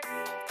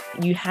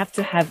You have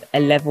to have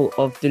a level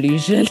of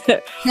delusion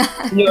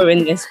when you're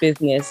in this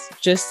business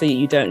just so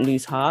you don't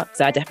lose heart.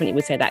 So I definitely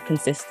would say that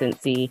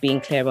consistency, being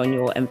clear on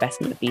your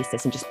investment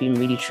thesis and just being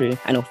really true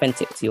and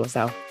authentic to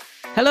yourself.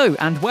 Hello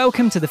and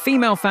welcome to the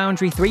Female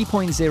Foundry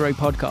 3.0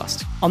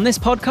 podcast. On this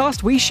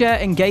podcast, we share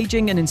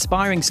engaging and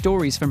inspiring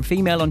stories from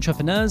female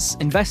entrepreneurs,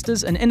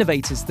 investors and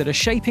innovators that are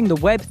shaping the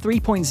Web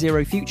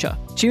 3.0 future.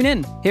 Tune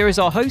in. Here is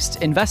our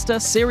host, investor,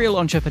 serial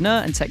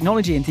entrepreneur and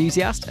technology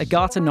enthusiast,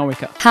 Agata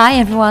Norika. Hi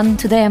everyone.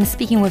 Today I'm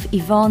speaking with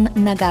Yvonne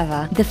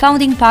Nagawa, the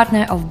founding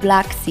partner of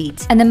Black Seed,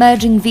 an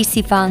emerging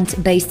VC fund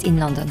based in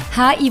London.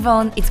 Hi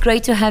Yvonne, it's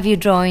great to have you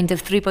join the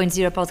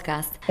 3.0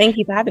 podcast. Thank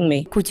you for having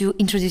me. Could you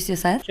introduce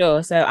yourself?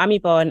 Sure. So I'm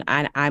Yvonne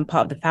and I'm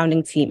part of the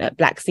founding team at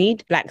Black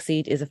Seed. Black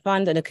Seed is a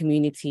fund and a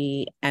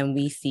community and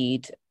we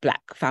seed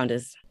Black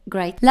founders.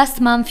 Great.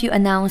 Last month you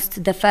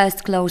announced the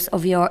first close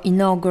of your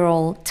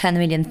inaugural 10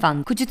 million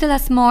fund. Could you tell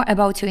us more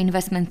about your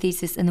investment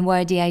thesis and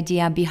where the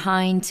idea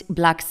behind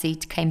Black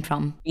Seed came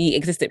from? We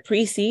existed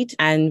pre-seed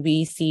and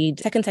we seed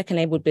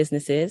tech-enabled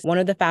businesses. One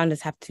of the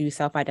founders have to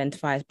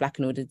self-identify as Black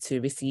in order to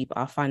receive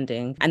our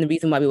funding. And the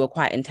reason why we were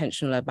quite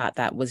intentional about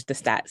that was the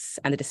stats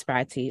and the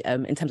disparity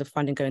in terms of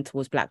funding going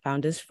towards Black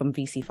founders from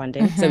VC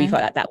funding. So we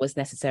felt that was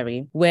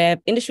necessary. We're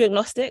industry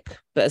agnostic,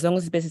 but as long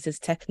as the business is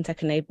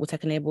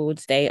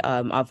tech-enabled, they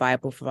are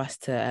viable for us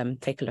to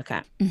take a look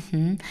at.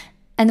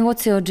 And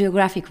what's your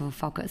geographical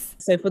focus?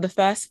 So for the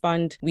first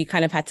fund, we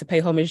kind of had to pay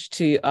homage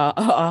to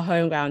our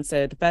home ground.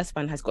 So the first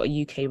fund has got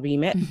a UK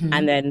remit.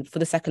 And then for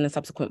the second and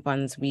subsequent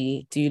funds,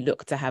 we do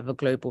look to have a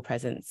global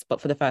presence.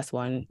 But for the first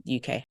one,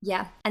 UK.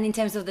 Yeah. And in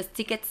terms of the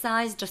ticket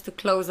size, just to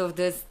close off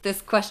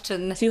this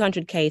question.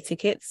 200k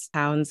tickets,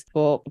 pounds,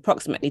 for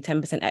approximately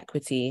 10%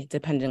 equity,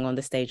 depending on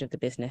the stage of the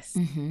business.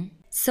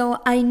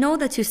 So I know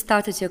that you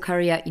started your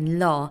career in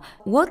law.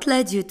 What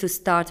led you to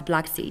start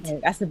Black Seed?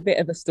 That's a bit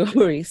of a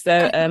story.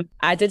 So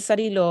I did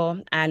study law,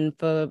 and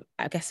for,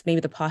 I guess,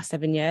 maybe the past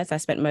 7 years, I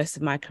spent most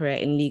of my career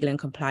in legal and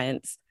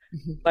compliance.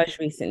 Most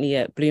recently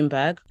at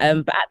Bloomberg.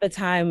 But at the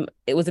time,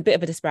 it was a bit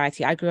of a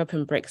disparity. I grew up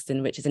in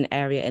Brixton, which is an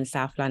area in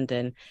South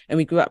London, and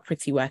we grew up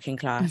pretty working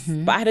class.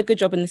 But I had a good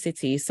job in the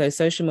city, so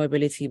social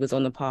mobility was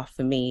on the path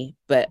for me,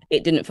 but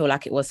it didn't feel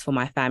like it was for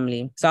my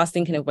family. So I was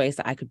thinking of ways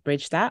that I could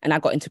bridge that, and I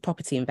got into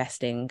property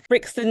investing.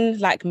 Brixton,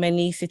 like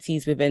many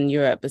cities within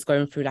Europe, is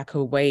going through like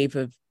a wave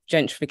of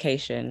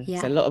gentrification.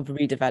 So a lot of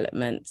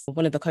redevelopment.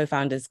 One of the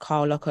co-founders,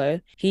 Carl Locko,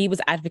 he was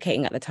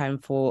advocating at the time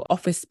for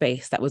office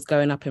space that was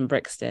going up in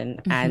Brixton.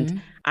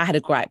 And I had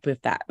a gripe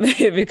with that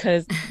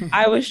because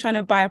I was trying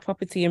to buy a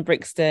property in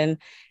Brixton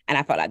and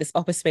I felt like this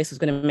office space was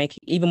going to make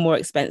it even more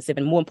expensive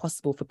and more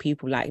impossible for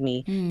people like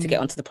me to get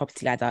onto the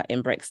property ladder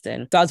in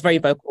Brixton. So I was very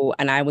vocal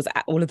and I was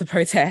at all of the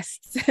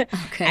protests.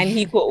 And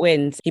he caught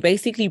wind. He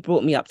basically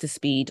brought me up to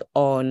speed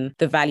on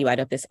the value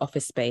add of this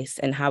office space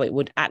and how it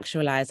would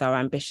actualize our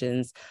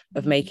ambitions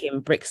of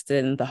making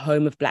Brixton the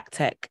home of Black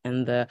tech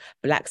and the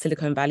Black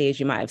Silicon Valley, as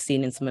you might have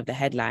seen in some of the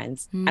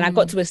headlines. And I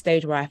got to a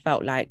stage where I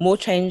felt like more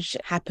change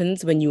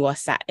happens when you are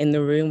sat in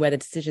the room where the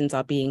decisions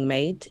are being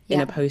made in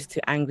opposed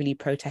to angrily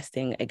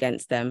protesting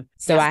against them.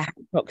 So I had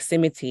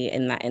proximity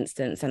in that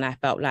instance. And I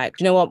felt like,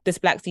 you know what, this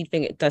Black Seed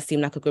thing, it does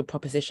seem like a good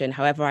proposition.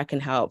 However I can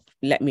help,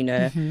 let me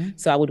know.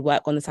 So I would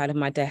work on the side of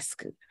my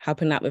desk,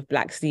 helping out with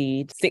Black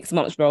Seed. 6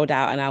 months rolled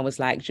out and I was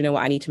like, do you know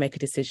what, I need to make a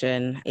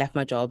decision, left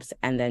my jobs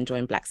and then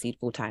joined Black Seed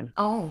full time.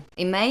 Oh,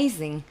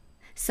 amazing.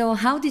 So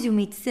how did you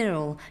meet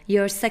Cyril,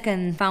 your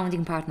second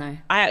founding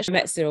partner? I actually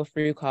met Cyril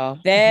through Carl.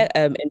 Their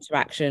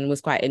interaction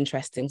was quite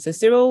interesting. So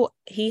Cyril,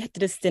 he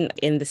did a stint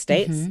in the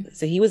States.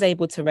 So he was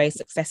able to raise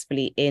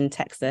successfully in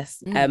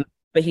Texas.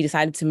 But he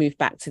decided to move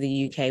back to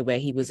the UK where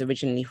he was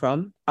originally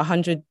from.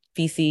 100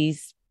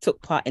 VCs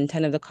took part in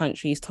 10 of the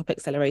country's top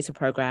accelerator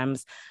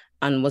programs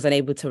and was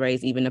unable to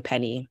raise even a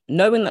penny.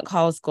 Knowing that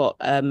Carl's got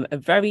a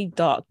very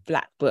dark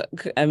black book,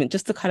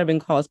 just to kind of in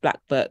Carl's black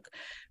book,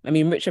 I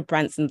mean, Richard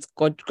Branson's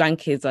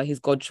grandkids are his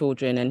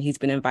godchildren and he's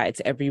been invited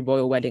to every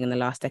royal wedding in the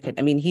last decade.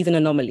 I mean, he's an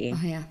anomaly,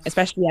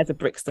 especially as a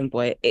Brixton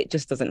boy. It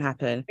just doesn't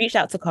happen. Reached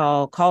out to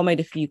Carl. Carl made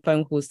a few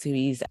phone calls to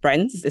his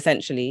friends,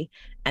 essentially,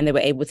 and they were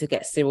able to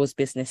get Cyril's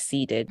business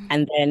seeded.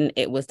 And then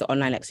it was the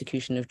online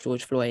execution of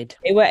George Floyd.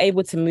 They were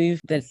able to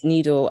move the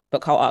needle, but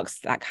Carl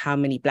asked like how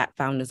many Black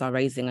founders are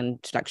raising and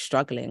like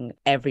struggling.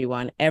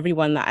 Everyone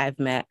that I've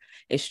met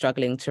is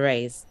struggling to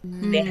raise.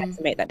 They had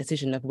to make that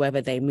decision of whether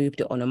they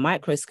moved it on a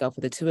micro scale for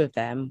the two of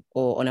them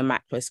or on a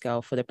macro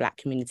scale for the Black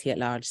community at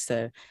large.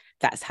 So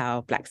that's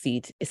how Black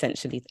Seed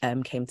essentially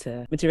came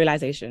to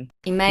materialization.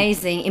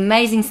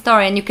 Amazing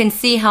story. And you can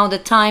see how the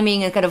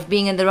timing and kind of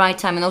being at the right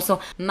time and also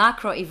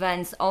macro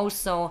events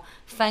also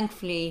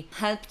thankfully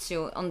helped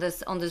you on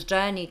this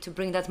journey to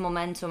bring that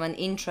momentum and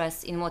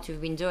interest in what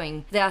you've been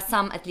doing. There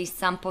are at least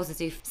some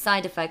positive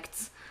side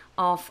effects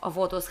of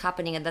what was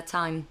happening at that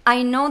time.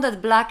 I know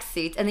that Black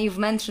Seed, and you've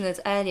mentioned it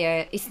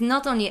earlier, is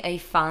not only a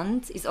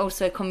fund, it's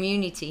also a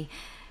community.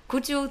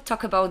 Could you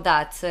talk about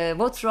that?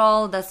 What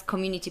role does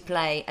community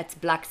play at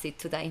Black Seed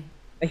today?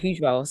 a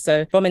huge role.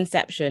 So from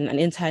inception, and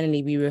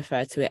internally we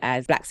refer to it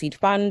as Black Seed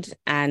Fund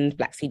and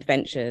Black Seed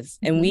Ventures.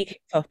 And we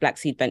kicked off Black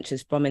Seed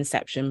Ventures from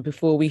inception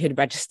before we had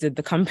registered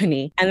the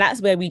company. And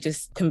that's where we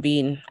just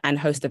convene and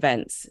host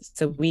events.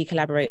 So we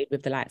collaborated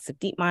with the likes of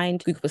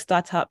DeepMind, Google for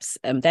Startups,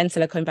 then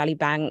Silicon Valley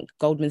Bank,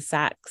 Goldman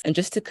Sachs, and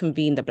just to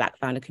convene the Black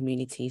founder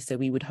community. So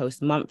we would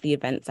host monthly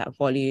events at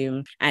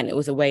Volume, and it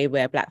was a way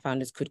where Black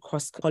founders could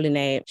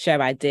cross-pollinate,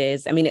 share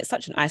ideas. I mean, it's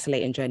such an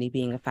isolating journey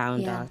being a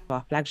founder. Yeah.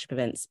 Our flagship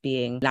events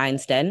being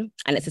Lion's Den,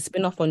 and it's a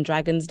spin-off on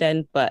Dragon's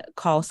Den, but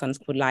Carl's son's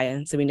called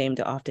Lion, so we named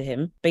it after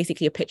him.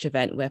 Basically a pitch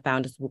event where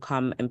founders will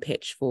come and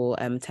pitch for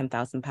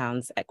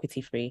 £10,000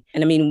 equity free.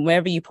 And I mean,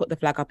 wherever you put the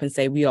flag up and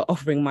say we are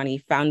offering money,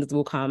 founders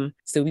will come.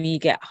 So we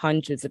get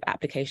hundreds of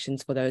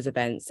applications for those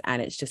events,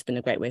 and it's just been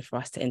a great way for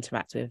us to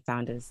interact with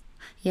founders.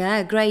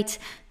 Yeah, great.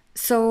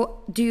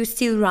 So do you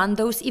still run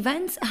those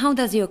events? How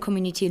does your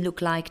community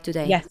look like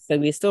today? Yes, so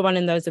we're still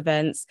running those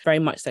events, very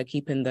much so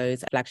keeping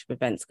those flagship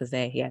events because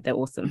they're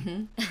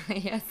awesome.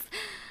 Yes.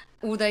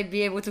 Would I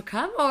be able to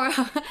come, or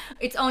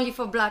it's only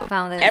for Black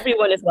founders?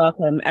 Everyone is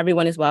welcome.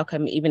 Everyone is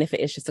welcome, even if it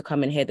is just to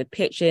come and hear the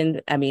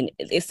pitching. I mean,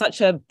 it's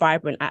such a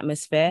vibrant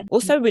atmosphere.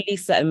 Also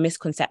release certain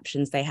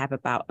misconceptions they have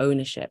about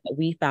ownership. What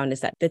we found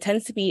is that there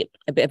tends to be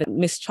a bit of a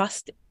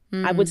mistrust.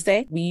 I would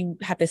say we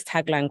have this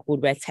tagline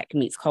called where tech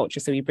meets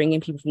culture. So we bring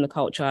in people from the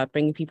culture,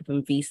 bringing people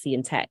from VC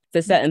and tech.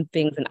 There's certain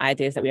things and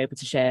ideas that we're able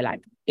to share, like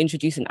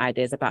introducing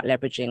ideas about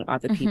leveraging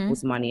other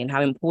people's money and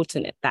how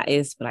important that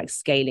is for like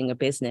scaling a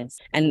business.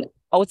 And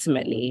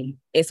ultimately,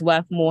 it's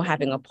worth more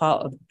having a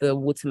part of the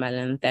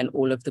watermelon than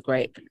all of the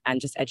grape,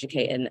 and just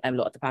educating a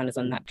lot of the founders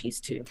on that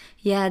piece too.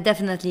 Yeah,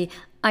 definitely.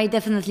 I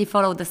definitely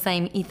follow the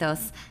same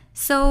ethos.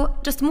 So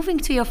just moving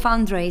to your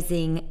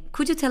fundraising,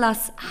 could you tell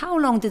us how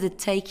long did it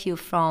take you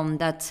from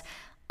that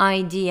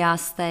idea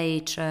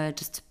stage,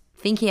 just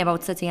thinking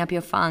about setting up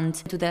your fund,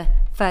 to the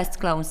first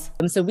close?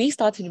 So we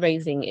started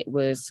raising, it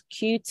was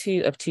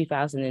Q2 of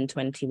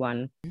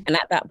 2021. And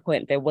at that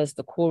point, there was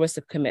the chorus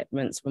of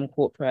commitments from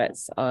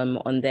corporates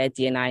on their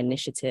D&I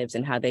initiatives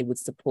and how they would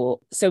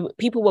support. So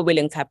people were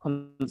willing to have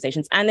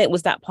conversations, and it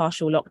was that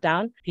partial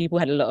lockdown. People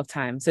had a lot of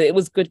time. So it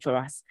was good for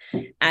us.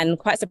 And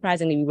quite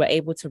surprisingly, we were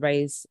able to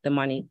raise the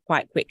money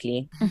quite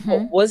quickly.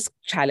 What was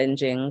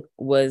challenging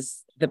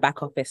was the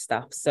back office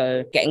stuff.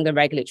 So getting the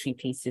regulatory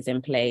pieces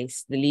in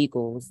place, the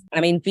legals.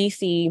 I mean,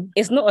 VC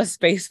is not a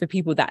space for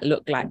people that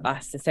look like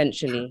us,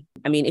 essentially.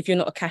 I mean, if you're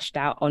not a cashed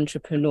out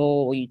entrepreneur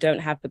or you don't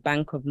have the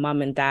bank of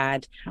mum and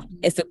dad,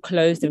 it's a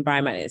closed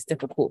environment. It's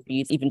difficult for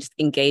you to even just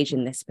engage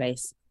in this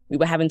space. We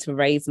were having to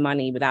raise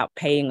money without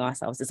paying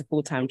ourselves. It's a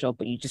full-time job,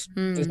 but you just,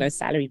 there's no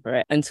salary for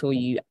it until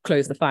you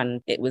close the fund.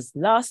 It was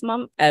last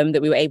month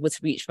that we were able to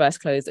reach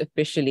first close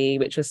officially,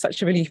 which was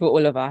such a relief for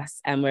all of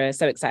us. And we're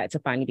so excited to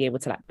finally be able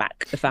to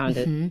back the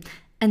founders.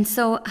 And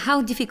so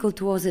how difficult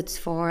was it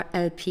for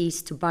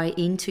LPs to buy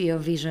into your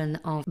vision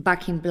of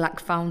backing Black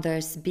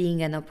founders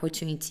being an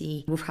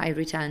opportunity with high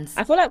returns?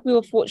 I feel like we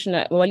were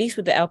fortunate, well, at least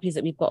with the LPs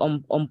that we've got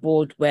on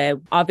board, where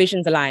our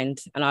vision's aligned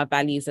and our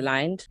values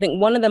aligned. I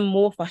think one of the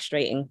more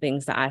frustrating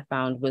things that I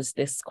found was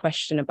this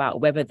question about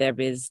whether there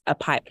is a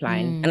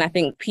pipeline. And I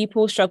think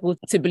people struggle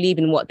to believe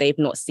in what they've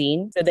not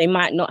seen. So they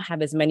might not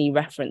have as many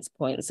reference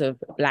points of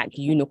Black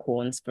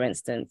unicorns, for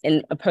instance.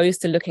 And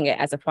opposed to looking at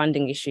it as a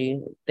funding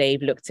issue,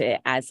 they've looked at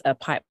it as a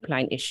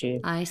pipeline issue.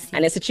 I see.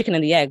 And it's a chicken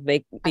and the egg.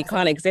 They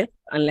can't exist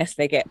unless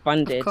they get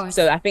funded.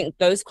 So I think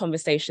those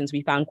conversations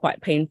we found quite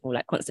painful,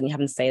 like constantly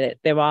having to say that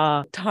there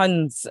are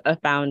tons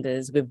of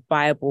founders with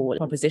viable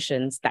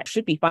propositions that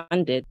should be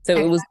funded. So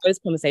it was those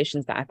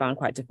conversations that I found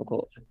quite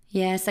difficult.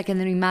 Yes, I can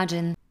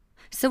imagine.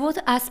 So what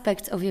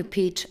aspects of your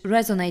pitch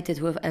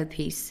resonated with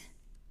LPs?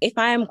 If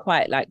I am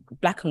quite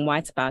black and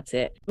white about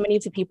it, many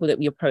of the people that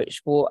we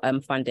approached for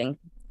funding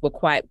were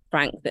quite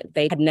frank that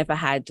they had never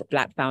had a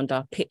Black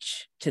founder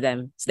pitch to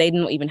them. So they'd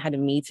not even had a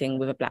meeting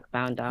with a Black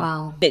founder.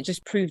 Wow. It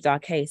just proved our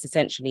case,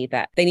 essentially,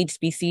 that they need to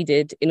be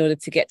seeded in order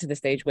to get to the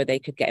stage where they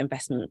could get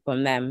investment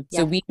from them.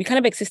 Yeah. So we kind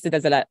of existed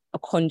as a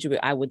conduit,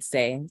 I would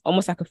say,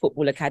 almost like a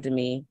football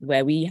academy,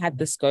 where we had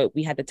the scope,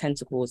 we had the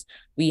tentacles,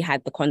 we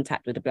had the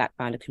contact with the Black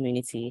founder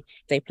community.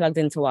 They plugged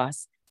into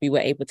us. We were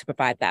able to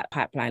provide that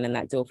pipeline and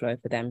that deal flow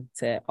for them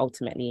to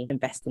ultimately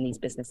invest in these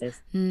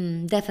businesses.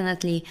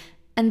 Definitely.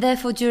 And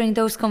therefore, during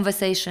those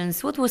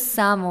conversations, what was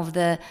some of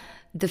the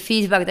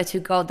feedback that you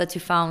got that you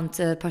found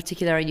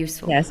particularly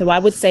useful? Yeah, so I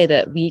would say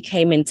that we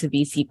came into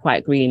VC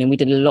quite green and we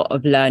did a lot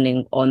of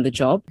learning on the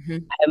job.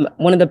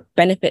 One of the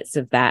benefits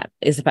of that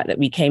is the fact that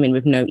we came in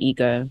with no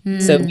ego.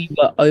 So we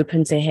were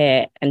open to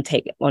hear and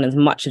take on as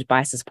much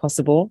advice as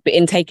possible. But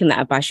in taking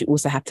that advice, you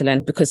also have to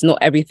learn, because not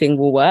everything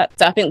will work.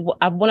 So I think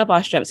one of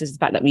our strengths is the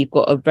fact that we've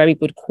got a very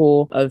good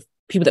core of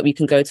people that we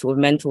can go to, or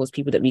mentors,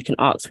 people that we can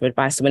ask for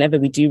advice. So whenever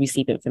we do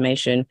receive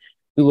information,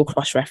 we will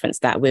cross-reference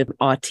that with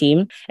our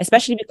team,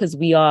 especially because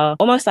we are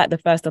almost like the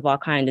first of our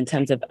kind in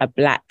terms of a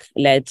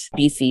Black-led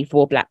VC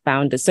for Black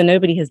founders. So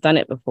nobody has done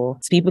it before.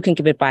 So people can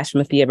give advice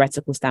from a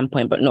theoretical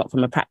standpoint, but not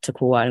from a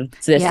practical one.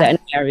 So there's certain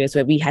areas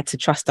where we had to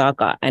trust our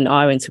gut and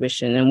our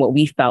intuition and what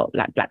we felt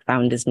like Black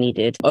founders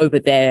needed over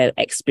their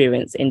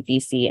experience in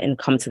VC and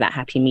come to that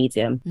happy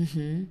medium.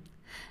 Mm-hmm.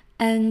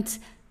 And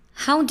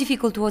how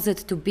difficult was it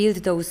to build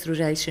those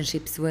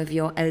relationships with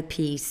your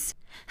LPs?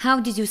 How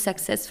did you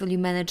successfully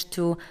manage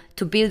to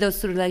build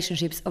those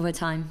relationships over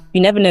time?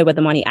 You never know where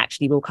the money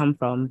actually will come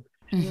from.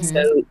 Mm-hmm.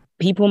 So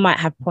people might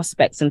have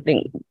prospects and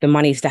think the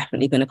money is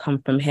definitely going to come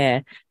from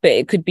here, but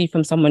it could be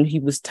from someone who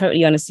was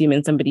totally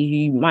unassuming, somebody who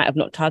you might have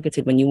not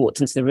targeted when you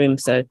walked into the room.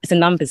 So it's a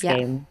numbers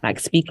game, like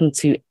speaking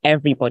to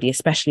everybody,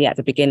 especially at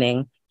the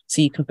beginning,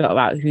 so you can filter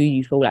out who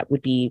you feel like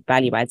would be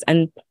value adds.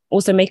 And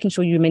also making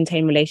sure you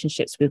maintain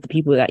relationships with the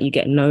people that you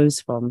get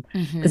no's from,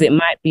 because it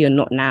might be a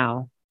not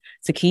now.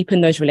 So keeping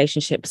those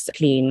relationships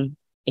clean.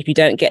 If you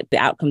don't get the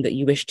outcome that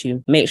you wish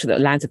to, make sure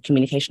that lines of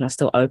communication are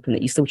still open,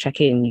 that you still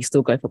check in, you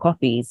still go for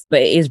coffees.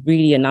 But it is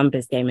really a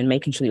numbers game and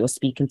making sure that you're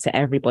speaking to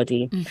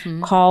everybody.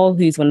 Carl,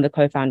 who's one of the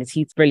co-founders,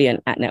 he's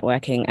brilliant at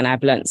networking and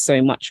I've learned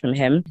so much from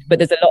him. But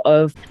there's a lot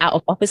of out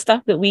of office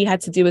stuff that we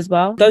had to do as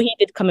well. Though he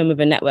did come in with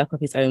a network of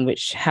his own,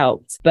 which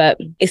helped. But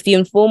it's the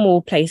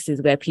informal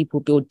places where people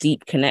build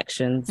deep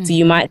connections. So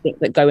you might think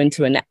that going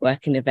to a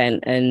networking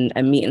event and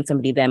meeting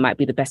somebody there might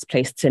be the best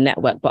place to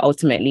network. But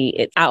ultimately,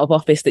 it's out of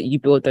office that you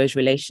build those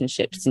relationships,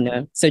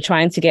 So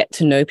trying to get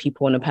to know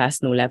people on a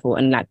personal level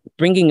and like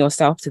bringing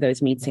yourself to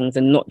those meetings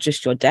and not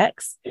just your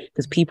decks,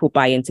 because people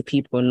buy into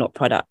people and not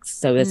products.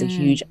 So there's a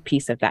huge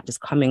piece of that,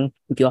 just coming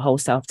with your whole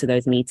self to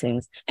those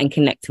meetings and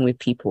connecting with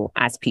people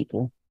as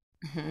people.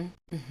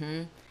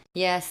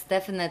 Yes,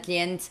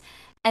 definitely.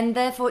 And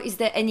therefore, is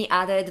there any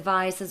other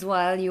advice as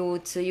well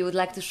you would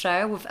like to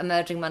share with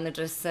emerging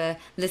managers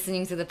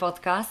listening to the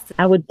podcast?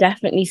 I would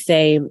definitely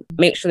say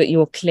make sure that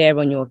you're clear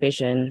on your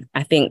vision.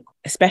 I think,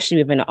 especially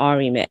within our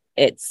remit,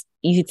 it's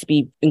easy to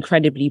be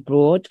incredibly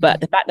broad,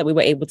 but the fact that we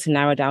were able to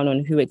narrow down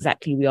on who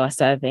exactly we are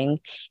serving,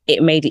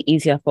 it made it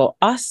easier for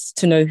us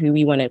to know who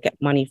we want to get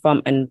money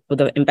from and for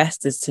the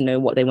investors to know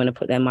what they want to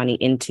put their money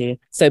into.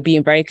 So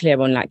being very clear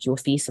on like your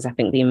thesis, I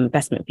think the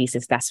investment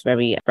thesis, that's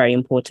very, very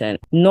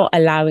important. Not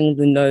allowing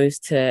the no's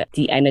to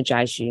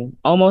de-energize you,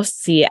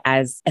 almost see it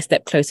as a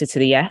step closer to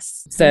the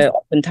yes. So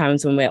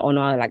oftentimes when we're on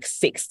our like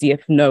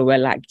 60th no, we're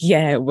like,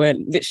 yeah, we're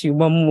literally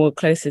one more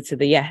closer to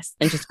the yes,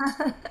 and just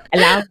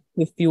allow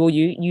to fuel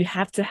you. You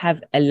have to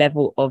have a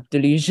level of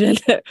delusion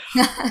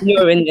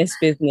you're in this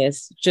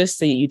business just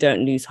so you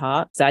don't lose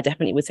heart. So I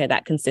definitely would say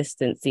that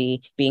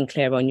consistency, being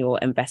clear on your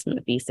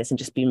investment thesis and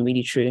just being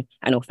really true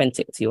and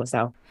authentic to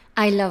yourself.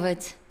 I love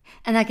it.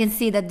 And I can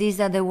see that these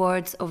are the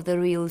words of the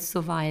real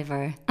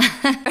survivor.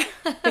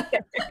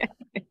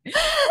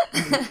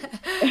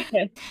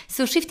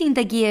 So shifting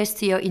the gears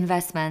to your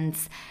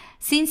investments,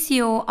 since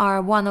you are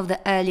one of the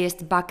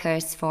earliest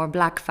backers for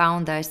Black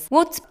founders,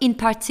 what in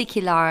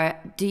particular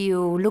do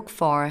you look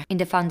for in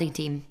the funding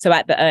team? So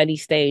at the early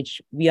stage,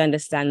 we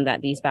understand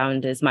that these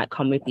founders might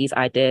come with these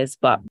ideas,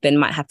 but then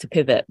might have to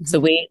pivot.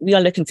 So we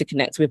are looking to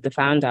connect with the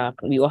founder.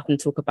 We often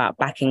talk about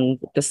backing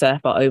the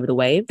surfer over the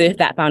wave. So if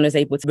that founder is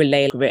able to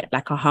relay grit,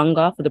 like a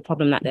hunger for the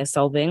problem that they're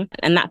solving,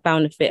 and that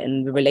founder fit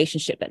in the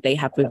relationship that they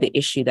have with the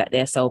issue that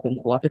they're solving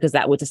for, because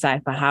that will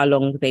decide for how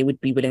long they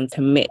would be willing to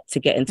commit to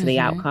get into the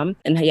outcome.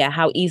 And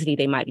how easily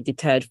they might be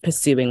deterred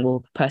pursuing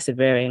or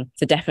persevering.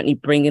 So definitely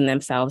bringing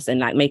themselves and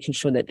like making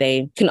sure that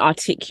they can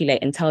articulate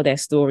and tell their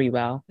story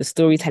well. The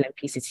storytelling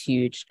piece is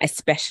huge,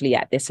 especially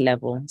at this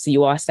level. So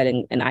you are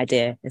selling an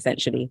idea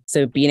essentially.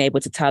 So being able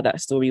to tell that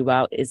story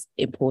well is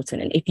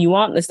important. And if you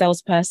aren't the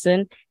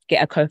salesperson,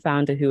 get a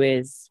co-founder who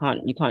is.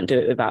 You can't do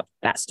it without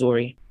that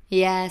story.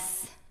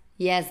 Yes,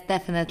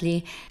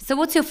 definitely. So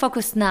what's your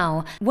focus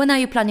now? When are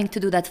you planning to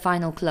do that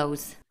final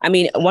close? I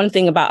mean, one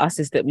thing about us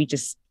is that we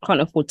just can't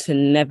afford to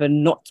never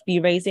not be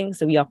raising.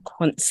 So we are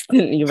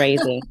constantly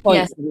raising.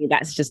 Constantly.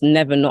 That's just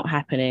never not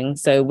happening.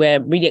 So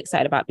we're really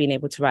excited about being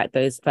able to write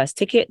those first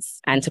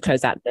tickets and to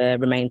close out the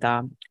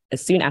remainder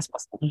as soon as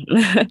possible.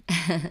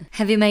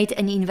 Have you made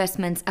any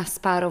investments as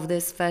part of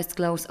this first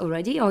close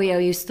already, or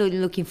are you still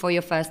looking for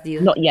your first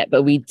deal? Not yet,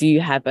 but we do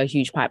have a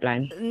huge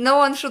pipeline. No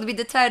one should be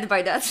deterred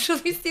by that.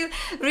 Should be still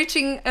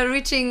reaching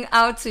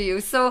out to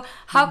you. So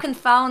how can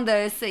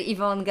founders,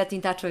 Yvonne, get in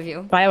touch with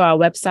you? Via our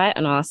website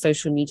and our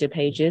social media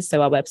pages.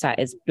 So our website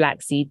is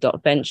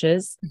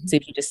blackseed.ventures. So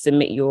if you just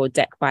submit your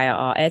deck via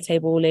our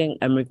Airtable link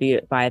and review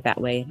it via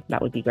that way,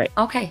 that would be great.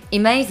 Okay,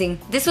 amazing.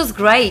 This was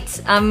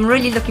great. I'm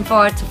really looking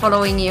forward to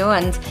following you.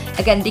 And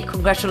again, big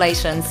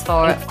congratulations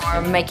for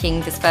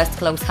making this first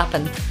close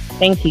happen.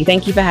 Thank you.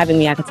 Thank you for having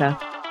me, Agatha.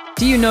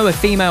 Do you know a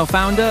female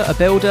founder, a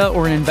builder,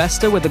 or an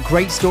investor with a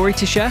great story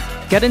to share?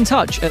 Get in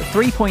touch at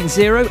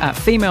 3.0 at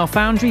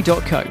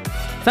femalefoundry.co.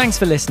 Thanks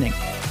for listening.